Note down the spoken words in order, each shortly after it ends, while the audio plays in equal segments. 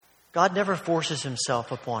God never forces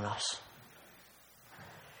himself upon us.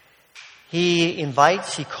 He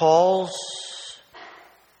invites, he calls,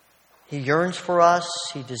 he yearns for us,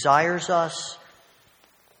 he desires us.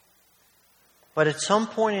 But at some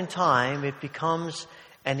point in time, it becomes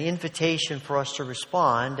an invitation for us to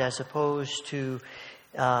respond as opposed to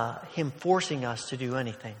him forcing us to do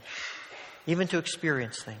anything, even to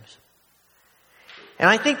experience things. And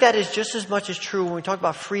I think that is just as much as true when we talk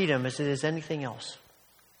about freedom as it is anything else.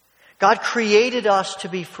 God created us to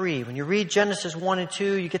be free. When you read Genesis 1 and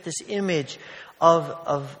 2, you get this image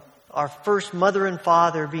of our first mother and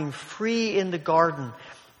father being free in the garden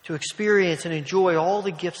to experience and enjoy all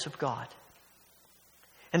the gifts of God.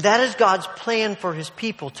 And that is God's plan for his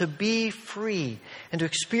people, to be free and to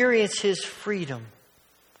experience his freedom.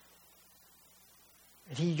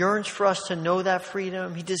 And he yearns for us to know that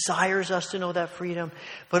freedom. He desires us to know that freedom.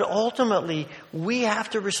 But ultimately, we have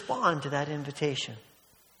to respond to that invitation.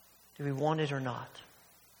 Do we want it or not?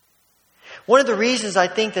 One of the reasons I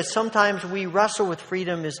think that sometimes we wrestle with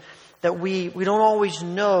freedom is that we don't always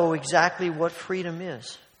know exactly what freedom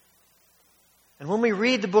is. And when we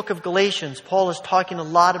read the book of Galatians, Paul is talking a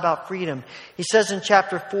lot about freedom. He says in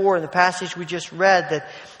chapter 4, in the passage we just read, that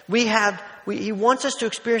he wants us to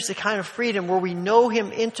experience the kind of freedom where we know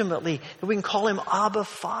him intimately, that we can call him Abba,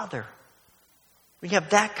 Father. We have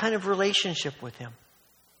that kind of relationship with him.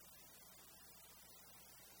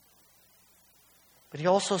 But he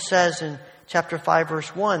also says in chapter 5,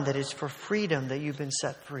 verse 1, that it's for freedom that you've been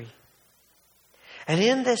set free. And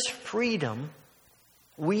in this freedom,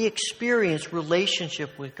 we experience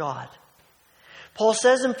relationship with God. Paul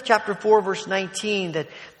says in chapter 4, verse 19, that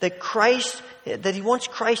he wants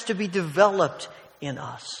Christ to be developed in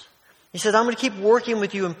us. He said, I'm going to keep working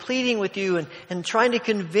with you and pleading with you and trying to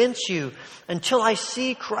convince you until I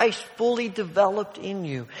see Christ fully developed in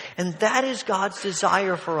you. And that is God's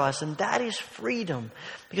desire for us. And that is freedom.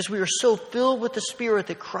 Because we are so filled with the Spirit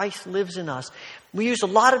that Christ lives in us. We use a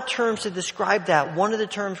lot of terms to describe that. One of the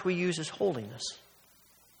terms we use is holiness.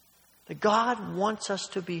 That God wants us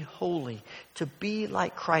to be holy, to be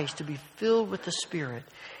like Christ, to be filled with the Spirit.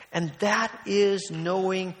 And that is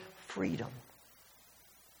knowing freedom.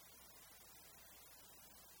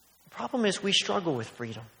 The problem is we struggle with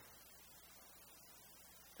freedom.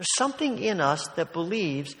 There's something in us that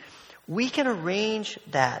believes we can arrange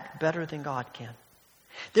that better than God can.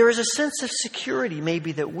 There is a sense of security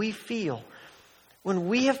maybe that we feel when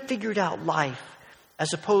we have figured out life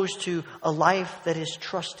as opposed to a life that is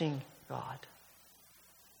trusting God.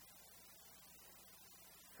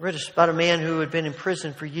 I read about a man who had been in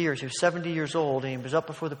prison for years. He was 70 years old and he was up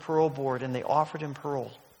before the parole board and they offered him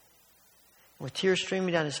parole. With tears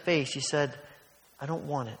streaming down his face, he said, I don't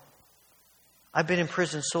want it. I've been in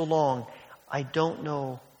prison so long, I don't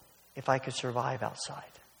know if I could survive outside.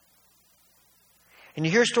 And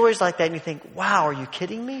you hear stories like that and you think, wow, are you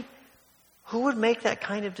kidding me? Who would make that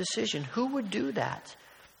kind of decision? Who would do that?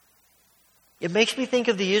 It makes me think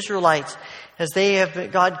of the Israelites as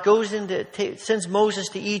God sends Moses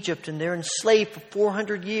to Egypt and they're enslaved for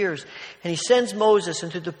 400 years. And he sends Moses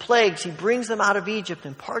and through the plagues, he brings them out of Egypt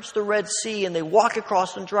and parts the Red Sea and they walk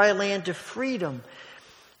across on dry land to freedom.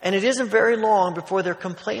 And it isn't very long before they're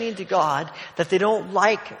complaining to God that they don't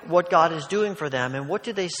like what God is doing for them. And what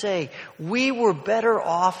did they say? We were better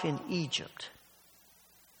off in Egypt.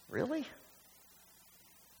 Really?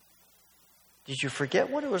 Did you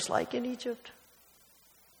forget what it was like in Egypt?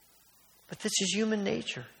 But this is human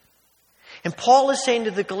nature. And Paul is saying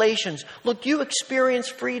to the Galatians, look, you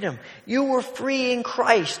experienced freedom. You were free in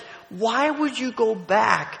Christ. Why would you go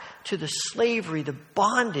back to the slavery, the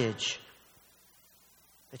bondage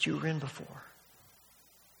that you were in before?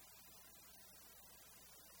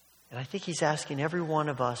 And I think he's asking every one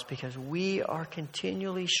of us because we are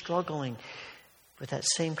continually struggling with that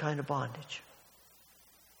same kind of bondage.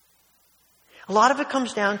 A lot of it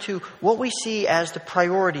comes down to what we see as the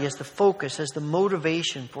priority, as the focus, as the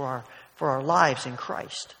motivation for our lives in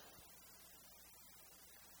Christ.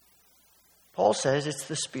 Paul says it's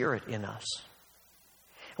the Spirit in us.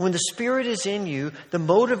 And when the Spirit is in you, the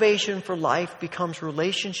motivation for life becomes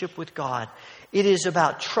relationship with God. It is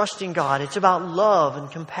about trusting God. It's about love and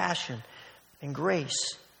compassion and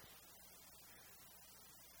grace.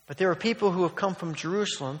 But there are people who have come from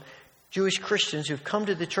Jerusalem, Jewish Christians who have come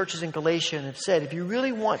to the churches in Galatia and have said, if you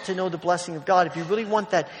really want to know the blessing of God, if you really want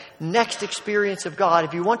that next experience of God,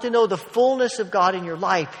 if you want to know the fullness of God in your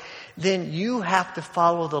life, then you have to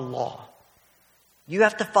follow the law. You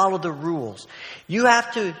have to follow the rules. You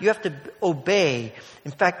have to obey.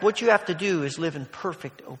 In fact, what you have to do is live in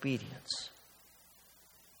perfect obedience.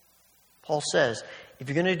 Paul says, If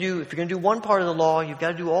you're going to do one part of the law, you've got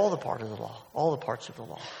to do all the part of the law, all the parts of the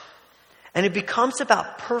law. And it becomes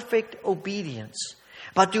about perfect obedience,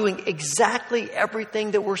 about doing exactly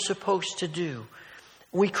everything that we're supposed to do.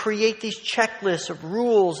 We create these checklists of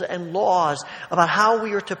rules and laws about how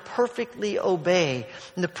we are to perfectly obey.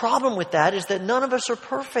 And the problem with that is that none of us are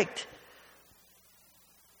perfect.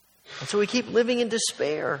 And so we keep living in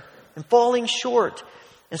despair and falling short.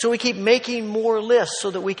 And so we keep making more lists so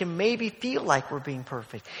that we can maybe feel like we're being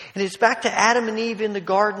perfect. And it's back to Adam and Eve in the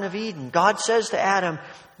Garden of Eden. God says to Adam,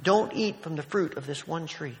 don't eat from the fruit of this one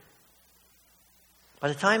tree. By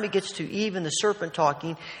the time it gets to Eve and the serpent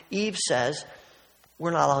talking, Eve says,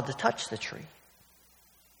 we're not allowed to touch the tree.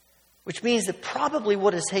 Which means that probably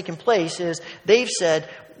what has taken place is they've said,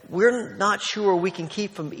 we're not sure we can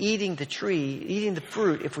keep from eating the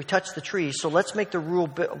fruit if we touch the tree. So let's make the rule a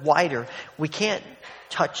bit wider. We can't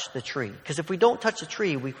touch the tree. Because if we don't touch the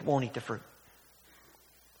tree, we won't eat the fruit.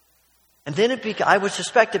 And then I would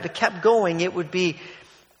suspect if it kept going, it would be,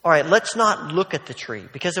 all right, let's not look at the tree.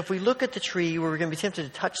 Because if we look at the tree, we're going to be tempted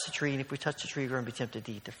to touch the tree. And if we touch the tree, we're going to be tempted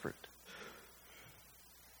to eat the fruit.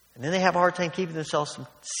 And then they have a hard time keeping themselves from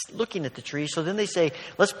looking at the tree. So then they say,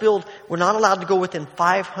 we're not allowed to go within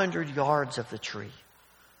 500 yards of the tree.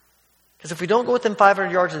 Because if we don't go within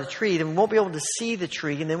 500 yards of the tree, then we won't be able to see the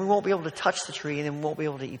tree, and then we won't be able to touch the tree, and then we won't be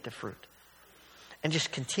able to eat the fruit. And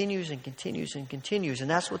just continues and continues and continues. And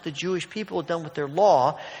that's what the Jewish people had done with their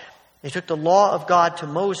law. They took the law of God to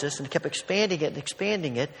Moses and kept expanding it and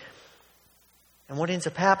expanding it. And what ends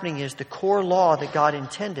up happening is the core law that God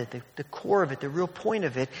intended, the core of it, the real point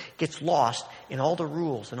of it, gets lost in all the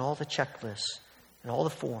rules and all the checklists and all the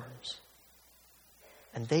forms.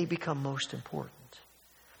 And they become most important.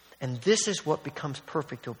 And this is what becomes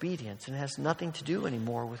perfect obedience, and it has nothing to do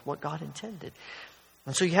anymore with what God intended.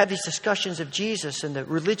 And so you have these discussions of Jesus and the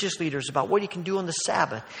religious leaders about what you can do on the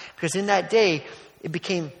Sabbath. Because in that day,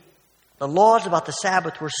 the laws about the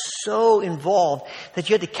Sabbath were so involved that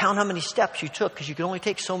you had to count how many steps you took, because you could only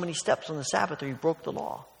take so many steps on the Sabbath or you broke the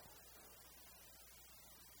law.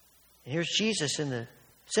 And here's Jesus in the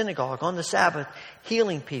synagogue on the Sabbath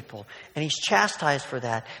healing people, and he's chastised for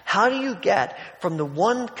that. How do you get from the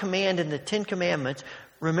one command in the 10 Commandments,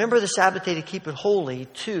 remember the Sabbath day to keep it holy,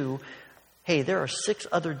 to, hey, there are 6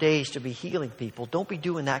 other days to be healing people. Don't be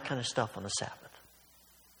doing that kind of stuff on the Sabbath.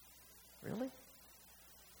 Really?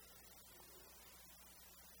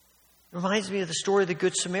 It reminds me of the story of the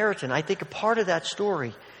Good Samaritan. I think a part of that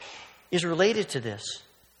story is related to this.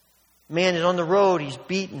 Man is on the road, he's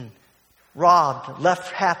beaten, robbed,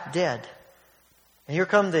 left half dead. And here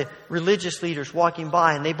come the religious leaders walking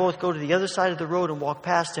by, and they both go to the other side of the road and walk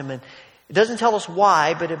past him. And it doesn't tell us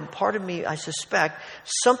why, but in part of me, I suspect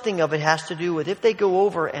something of it has to do with if they go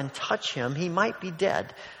over and touch him, he might be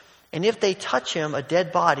dead. And if they touch him, a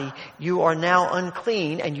dead body, you are now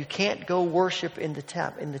unclean and you can't go worship in the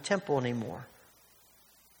temple anymore.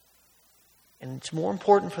 And it's more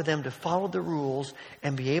important for them to follow the rules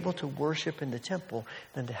and be able to worship in the temple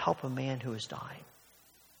than to help a man who is dying.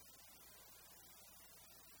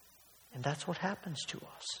 And that's what happens to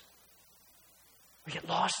us. We get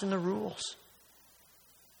lost in the rules.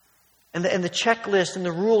 And the checklist and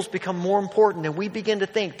the rules become more important, and we begin to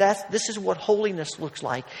think this is what holiness looks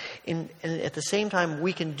like. And at the same time,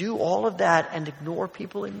 we can do all of that and ignore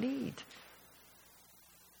people in need.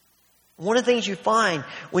 One of the things you find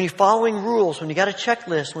when you're following rules, when you got a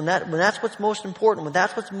checklist, when that's what's most important, when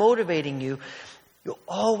that's what's motivating you, you'll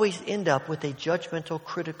always end up with a judgmental,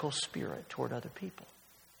 critical spirit toward other people.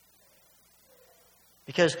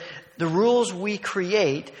 Because the rules we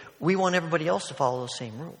create, we want everybody else to follow those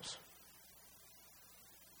same rules.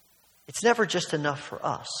 It's never just enough for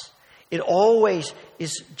us. It always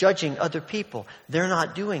is judging other people. They're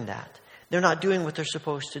not doing that. They're not doing what they're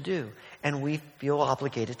supposed to do. And we feel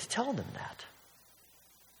obligated to tell them that.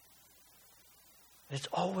 It's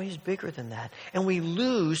always bigger than that. And we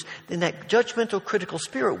lose, in that judgmental, critical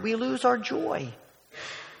spirit, we lose our joy.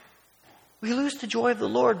 We lose the joy of the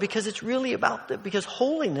Lord because it's really because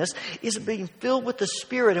holiness is being filled with the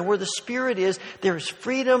Spirit. And where the Spirit is, there is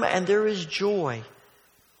freedom and there is joy.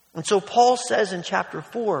 And so Paul says in chapter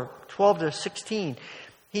 4, 12 to 16,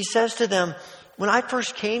 he says to them, when I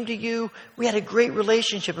first came to you, we had a great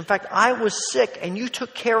relationship. In fact, I was sick and you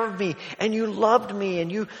took care of me and you loved me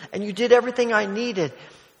and you did everything I needed.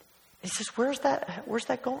 He says, where's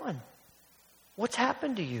that gone? What's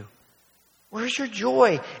happened to you? Where's your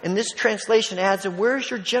joy? And this translation adds, where's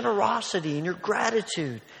your generosity and your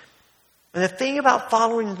gratitude? And the thing about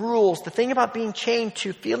following rules, the thing about being chained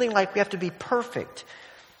to feeling like we have to be perfect,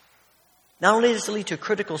 Not only does it lead to a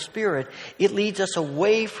critical spirit, it leads us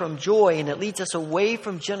away from joy, and it leads us away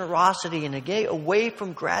from generosity and away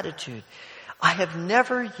from gratitude. I have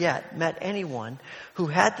never yet met anyone who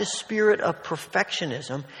had the spirit of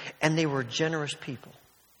perfectionism and they were generous people.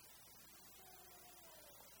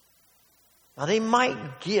 Now, they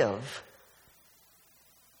might give,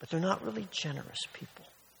 but they're not really generous people.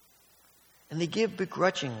 And they give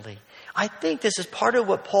begrudgingly. I think this is part of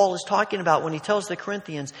what Paul is talking about when he tells the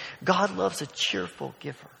Corinthians, God loves a cheerful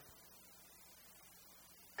giver.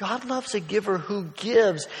 God loves a giver who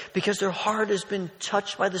gives because their heart has been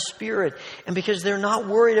touched by the Spirit and because they're not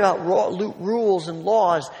worried about rules and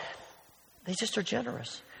laws. They just are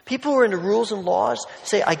generous. People who are into rules and laws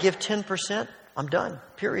say, I give 10%, I'm done,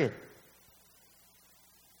 period.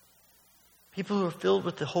 People who are filled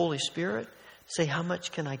with the Holy Spirit say, how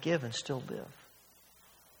much can I give and still live?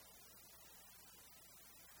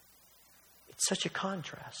 It's such a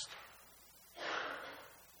contrast.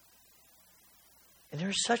 And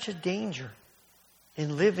there's such a danger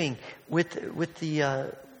in living with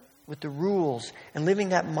the rules and living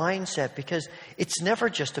that mindset, because it's never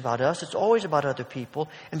just about us. It's always about other people.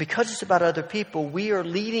 And because it's about other people, we are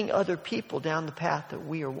leading other people down the path that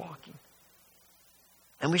we are walking.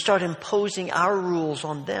 And we start imposing our rules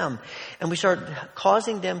on them. And we start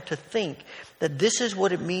causing them to think that this is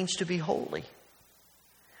what it means to be holy.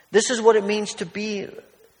 This is what it means to be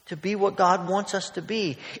what God wants us to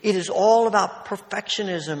be. It is all about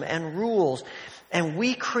perfectionism and rules. And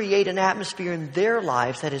we create an atmosphere in their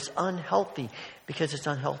lives that is unhealthy because it's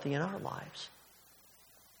unhealthy in our lives.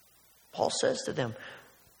 Paul says to them,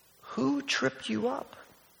 who tripped you up?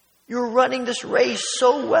 You're running this race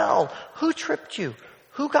so well. Who tripped you?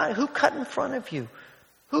 Who cut in front of you?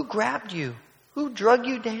 Who grabbed you? Who drug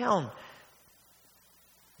you down?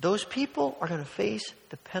 Those people are going to face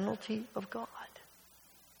the penalty of God.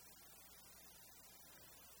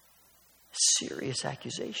 Serious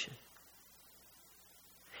accusation.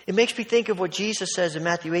 It makes me think of what Jesus says in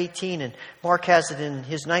Matthew 18, and Mark has it in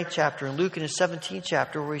his 9th chapter, and Luke in his 17th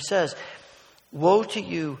chapter, where he says, woe to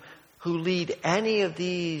you who lead any of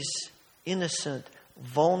these innocent,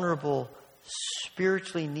 vulnerable,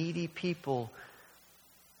 spiritually needy people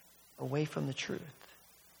away from the truth.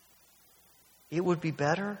 It would be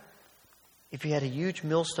better if you had a huge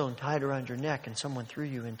millstone tied around your neck and someone threw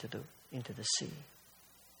you into the sea.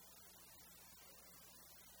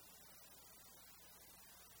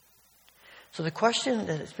 So the question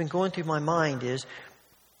that has been going through my mind is,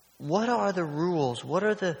 what are the rules? What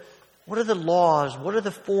are the laws? What are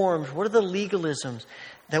the forms? What are the legalisms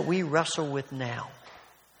that we wrestle with now?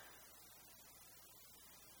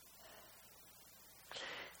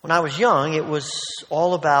 When I was young, it was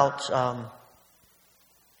all about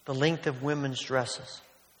the length of women's dresses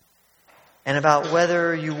and about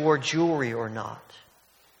whether you wore jewelry or not,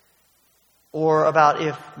 or about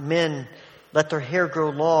if men let their hair grow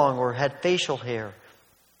long or had facial hair,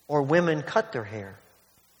 or women cut their hair.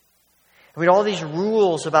 We had all these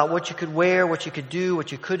rules about what you could wear, what you could do,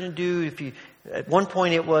 what you couldn't do. At one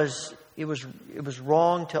point it was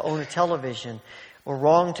wrong to own a television, or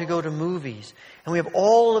wrong to go to movies. And we have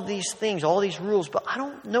all of these things, all these rules, but I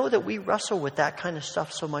don't know that we wrestle with that kind of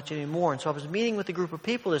stuff so much anymore. And so I was meeting with a group of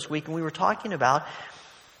people this week, and we were talking about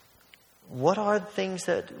what are the things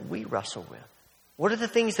that we wrestle with. What are the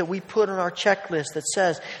things that we put on our checklist that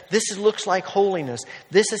says, this looks like holiness.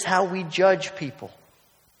 This is how we judge people.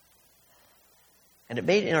 And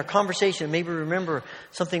in our conversation, it made me remember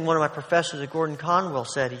something one of my professors at Gordon Conwell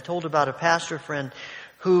said. He told about a pastor friend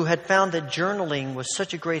who had found that journaling was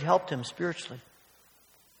such a great help to him spiritually.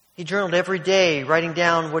 He journaled every day, writing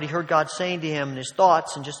down what he heard God saying to him and his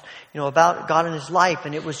thoughts and just, about God in his life.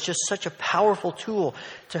 And it was just such a powerful tool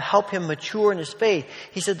to help him mature in his faith.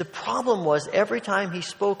 He said the problem was every time he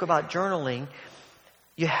spoke about journaling,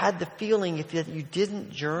 you had the feeling if you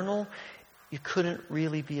didn't journal, you couldn't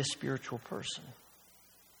really be a spiritual person.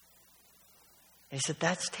 And he said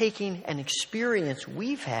that's taking an experience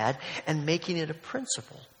we've had and making it a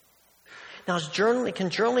principle. Now, can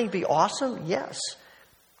journaling be awesome? Yes.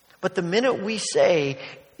 But the minute we say,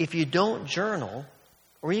 if you don't journal,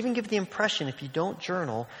 or even give the impression if you don't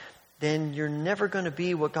journal, then you're never going to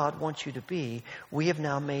be what God wants you to be, we have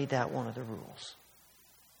now made that one of the rules.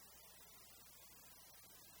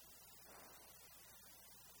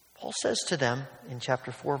 Paul says to them in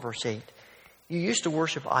chapter 4, verse 8, you used to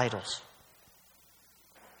worship idols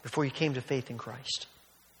before you came to faith in Christ.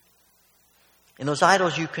 And those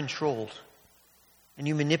idols you controlled. And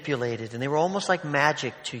you manipulated, and they were almost like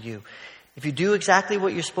magic to you. If you do exactly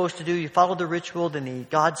what you're supposed to do, you follow the ritual, then the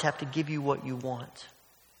gods have to give you what you want.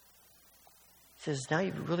 He says, now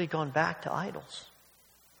you've really gone back to idols.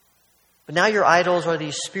 But now your idols are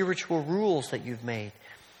these spiritual rules that you've made.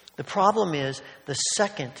 The problem is, the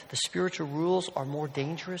spiritual rules are more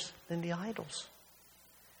dangerous than the idols.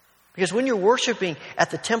 Because when you're worshiping at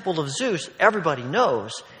the temple of Zeus, everybody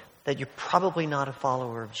knows that you're probably not a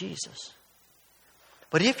follower of Jesus.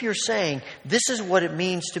 But if you're saying, this is what it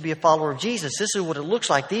means to be a follower of Jesus, this is what it looks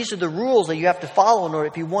like, these are the rules that you have to follow in order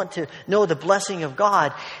if you want to know the blessing of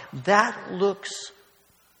God, that looks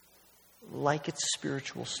like it's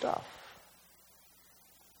spiritual stuff.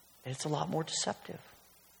 And it's a lot more deceptive.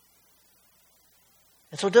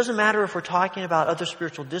 And so it doesn't matter if we're talking about other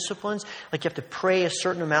spiritual disciplines, like you have to pray a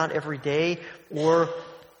certain amount every day, or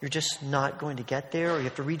you're just not going to get there, or you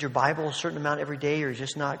have to read your Bible a certain amount every day, or you're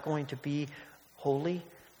just not going to be holy.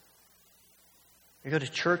 You go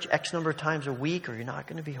to church X number of times a week, or you're not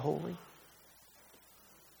going to be holy.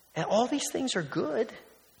 And all these things are good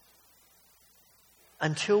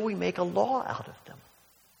until we make a law out of them.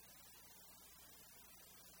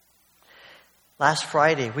 Last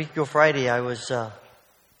Friday, week ago Friday, I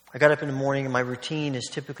got up in the morning, and my routine is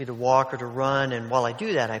typically to walk or to run, and while I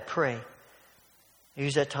do that, I pray. I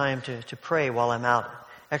use that time to pray while I'm out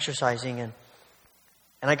exercising, and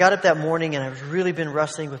I got up that morning, and I've really been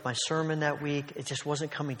wrestling with my sermon that week. It just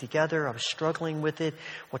wasn't coming together. I was struggling with it,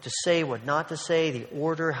 what to say, what not to say, the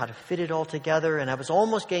order, how to fit it all together, and I was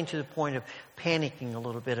almost getting to the point of panicking a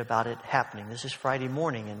little bit about it happening. This is Friday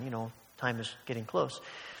morning, and time is getting close.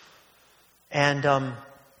 And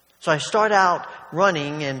so I start out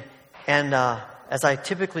running, and as I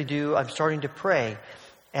typically do, I'm starting to pray.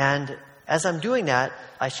 And as I'm doing that,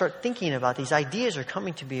 I start thinking about these ideas are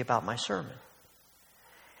coming to me about my sermon.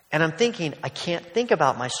 And I'm thinking, I can't think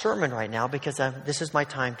about my sermon right now because this is my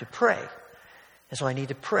time to pray. And so I need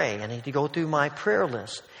to pray. I need to go through my prayer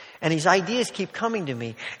list. And these ideas keep coming to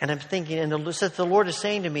me. And I'm thinking, and the Lord is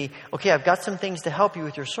saying to me, okay, I've got some things to help you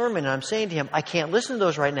with your sermon. And I'm saying to Him, I can't listen to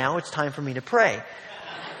those right now. It's time for me to pray.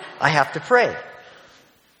 I have to pray.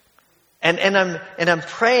 And I'm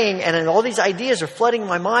praying, and then all these ideas are flooding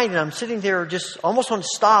my mind, and I'm sitting there just almost want to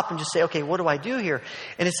stop and just say, okay, what do I do here?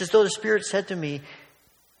 And it's as though the Spirit said to me,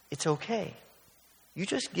 it's okay. You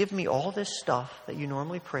just give me all this stuff that you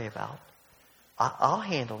normally pray about. I'll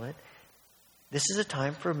handle it. This is a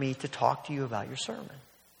time for me to talk to you about your sermon.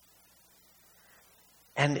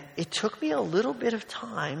 And it took me a little bit of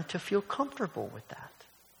time to feel comfortable with that.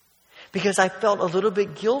 Because I felt a little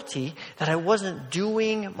bit guilty that I wasn't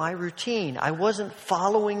doing my routine. I wasn't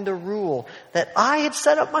following the rule that I had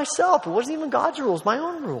set up myself. It wasn't even God's rule, it was my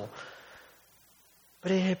own rule.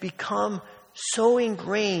 But it had become so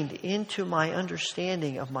ingrained into my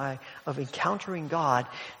understanding of encountering God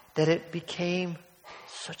that it became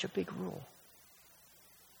such a big rule.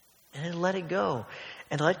 And I let it go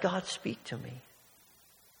and let God speak to me.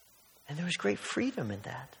 And there was great freedom in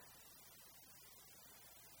that.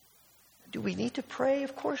 Do we need to pray?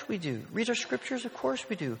 Of course we do. Read our scriptures? Of course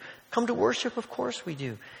we do. Come to worship? Of course we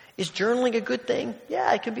do. Is journaling a good thing?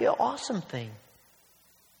 Yeah, it can be an awesome thing.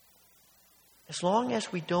 As long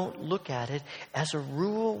as we don't look at it as a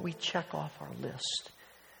rule we check off our list,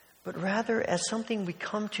 but rather as something we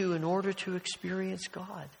come to in order to experience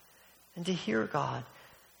God and to hear God,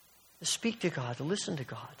 to speak to God, to listen to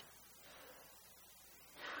God.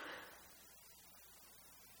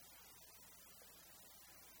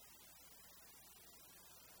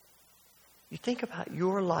 You think about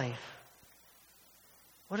your life.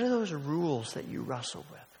 What are those rules that you wrestle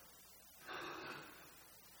with?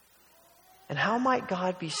 And how might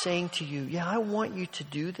God be saying to you, yeah, I want you to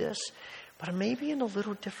do this, but maybe in a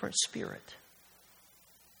little different spirit.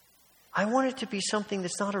 I want it to be something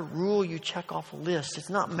that's not a rule you check off a list. It's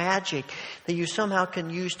not magic that you somehow can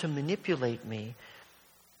use to manipulate me.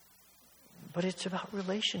 But it's about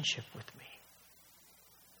relationship with me.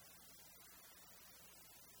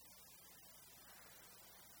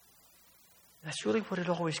 That's really what it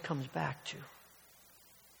always comes back to.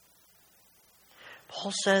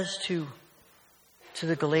 Paul says to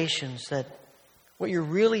the Galatians that what you're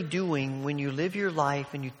really doing when you live your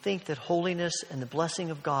life and you think that holiness and the blessing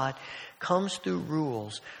of God comes through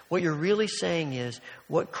rules, what you're really saying is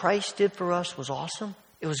what Christ did for us was awesome.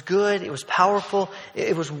 It was good. It was powerful.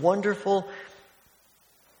 It was wonderful.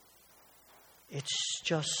 It's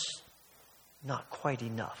just not quite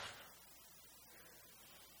enough.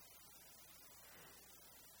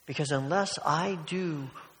 Because unless I do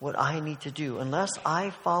what I need to do, unless I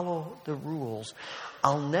follow the rules,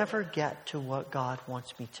 I'll never get to what God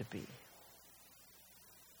wants me to be.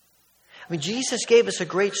 I mean, Jesus gave us a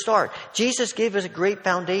great start. Jesus gave us a great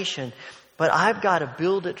foundation, but I've got to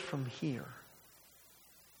build it from here.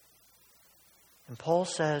 And Paul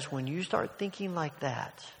says when you start thinking like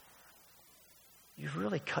that, you've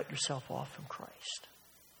really cut yourself off from Christ.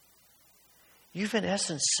 You've in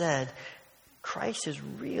essence said, Christ is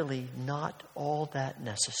really not all that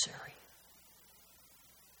necessary.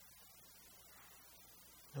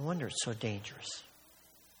 No wonder it's so dangerous.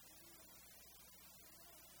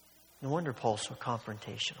 No wonder Paul's so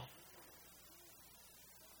confrontational.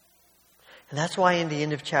 And that's why in the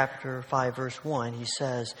end of chapter 5, verse 1, he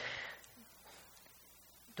says,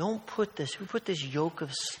 don't put this yoke of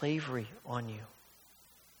slavery on you.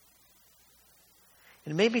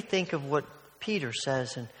 And it made me think of what Peter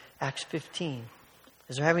says in Acts 15,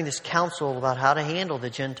 as they're having this council about how to handle the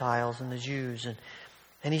Gentiles and the Jews.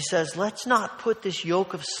 And he says, let's not put this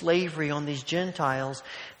yoke of slavery on these Gentiles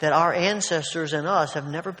that our ancestors and us have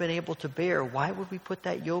never been able to bear. Why would we put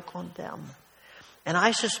that yoke on them? And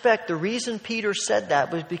I suspect the reason Peter said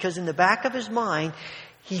that was because in the back of his mind,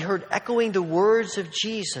 he heard echoing the words of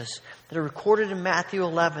Jesus that are recorded in Matthew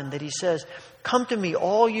 11, that he says, come to me,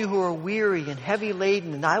 all you who are weary and heavy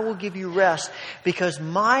laden, and I will give you rest, because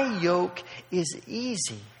my yoke is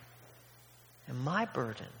easy and my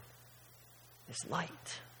burden is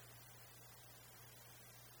light.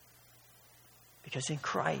 Because in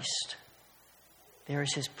Christ, there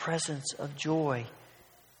is His presence of joy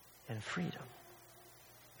and freedom.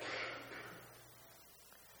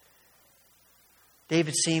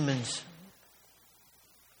 David Seamands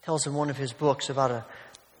tells in one of his books about a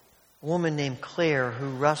woman named Claire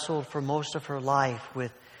who wrestled for most of her life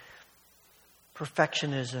with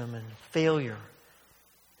perfectionism and failure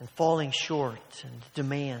and falling short and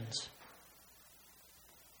demands.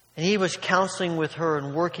 And he was counseling with her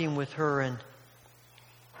and working with her. And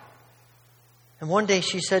one day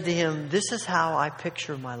she said to him, this is how I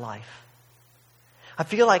picture my life. I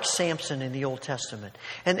feel like Samson in the Old Testament.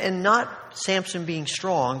 And not Samson being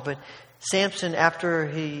strong, but Samson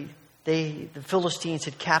after the Philistines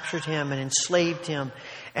had captured him and enslaved him.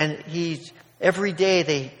 And every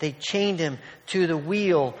day they chained him to the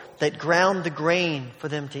wheel that ground the grain for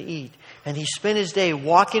them to eat. And he spent his day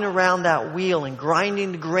walking around that wheel and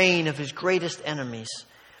grinding the grain of his greatest enemies.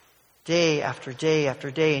 Day after day after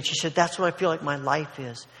day. And she said, that's what I feel like my life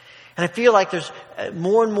is. And I feel like there's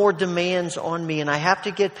more and more demands on me, and I have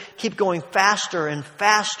to keep going faster and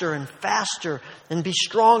faster and faster and be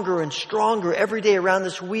stronger and stronger every day around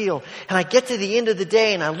this wheel. And I get to the end of the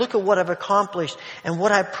day and I look at what I've accomplished and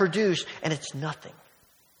what I've produced, and it's nothing.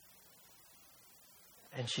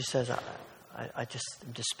 And she says, I just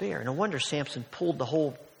am despair. No wonder Samson pulled the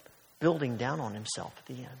whole building down on himself at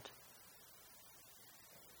the end.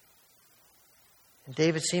 And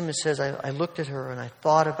David Seaman says, I looked at her and I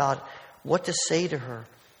thought about what to say to her.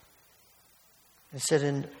 And said,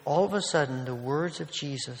 and all of a sudden, the words of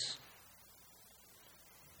Jesus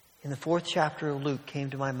in the 4th chapter of Luke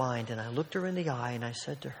came to my mind. And I looked her in the eye and I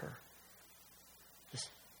said to her,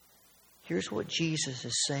 here's what Jesus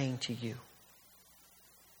is saying to you.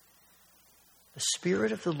 The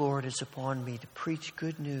Spirit of the Lord is upon me to preach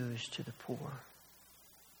good news to the poor.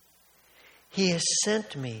 He has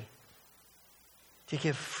sent me to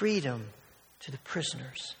give freedom to the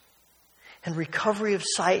prisoners and recovery of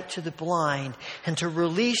sight to the blind and to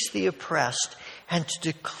release the oppressed and to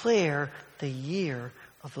declare the year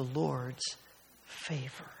of the Lord's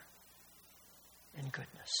favor and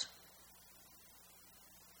goodness.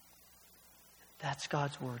 That's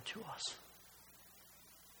God's word to us.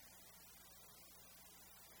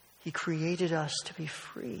 He created us to be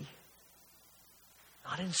free,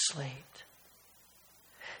 not enslaved.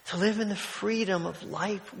 To live in the freedom of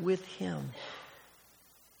life with Him.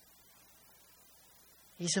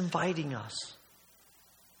 He's inviting us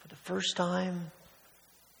for the first time,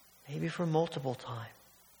 maybe for multiple times,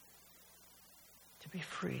 to be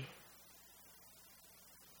free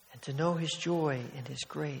and to know His joy and His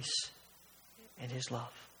grace and His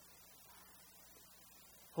love.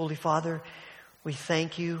 Holy Father, we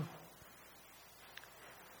thank You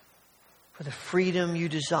for the freedom You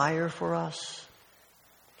desire for us.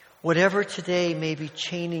 Whatever today may be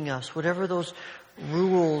chaining us, whatever those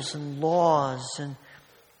rules and laws and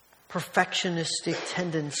perfectionistic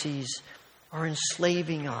tendencies are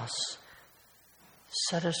enslaving us,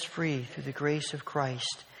 set us free through the grace of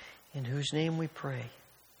Christ, in whose name we pray.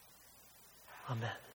 Amen.